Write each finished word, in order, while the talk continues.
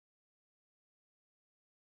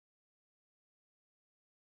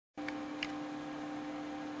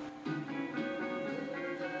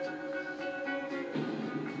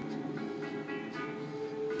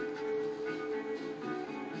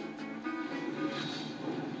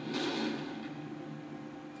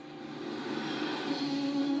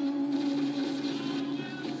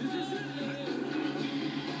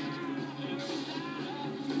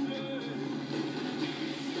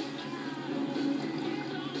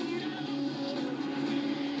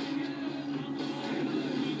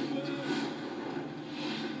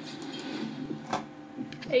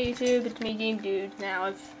Hey YouTube, it's me, Game Dude. Now,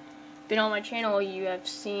 if you've been on my channel, you have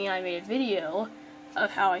seen I made a video of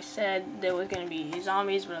how I said there was going to be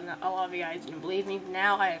zombies, but a lot of you guys didn't believe me.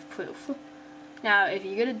 Now I have proof. Now, if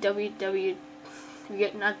you go to if you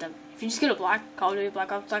just go to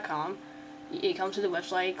CallOfDutyBlackOps.com, it comes to the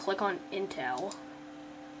website, click on Intel,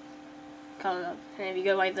 comes up, and if you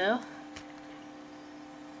go right there,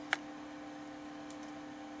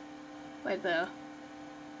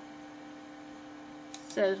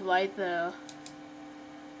 says right there.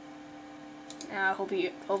 Now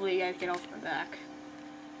hopefully you guys get off my back.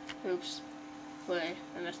 Oops. Wait,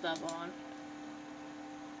 I messed up on.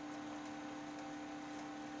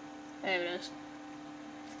 There it is.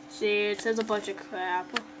 See, it says a bunch of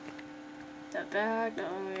crap. Step back,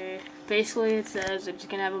 basically it says it's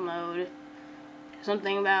gonna have a mode.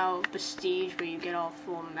 Something about Prestige where you get all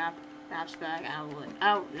full maps back. I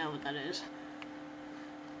don't know what that is.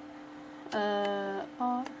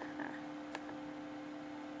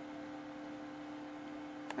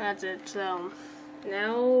 That's it. So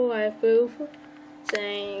now I have proof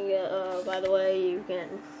saying, by the way, you can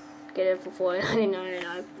get it for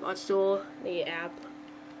 $4.99 on store, the app.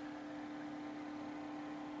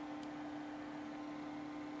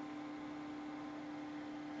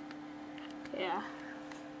 Yeah.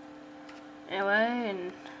 Anyway,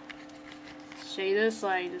 and see this,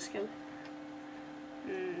 like, just go.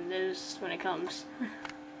 This when it comes.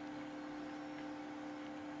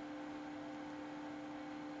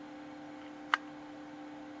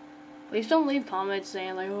 Please don't leave comments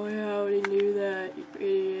saying like, oh yeah, I already knew that, you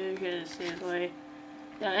idiot, because seriously.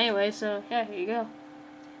 Yeah, anyway, so yeah, here you go.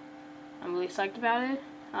 I'm really psyched about it.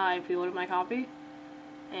 I pre-ordered my copy,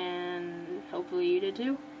 and hopefully you did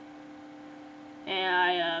too. And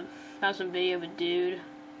I found some video of a dude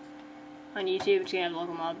on YouTube. It's gonna have to look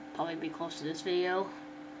him up, probably be close to this video.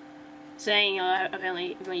 Saying,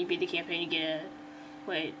 apparently when you beat the campaign you get a...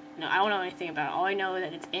 Wait, no, I don't know anything about it. All I know is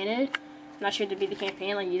that it's in it. I'm not sure to beat the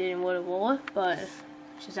campaign like you did in World of War, but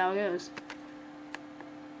it's just how it goes.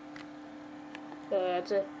 So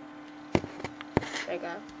that's it. There you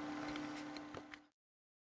go.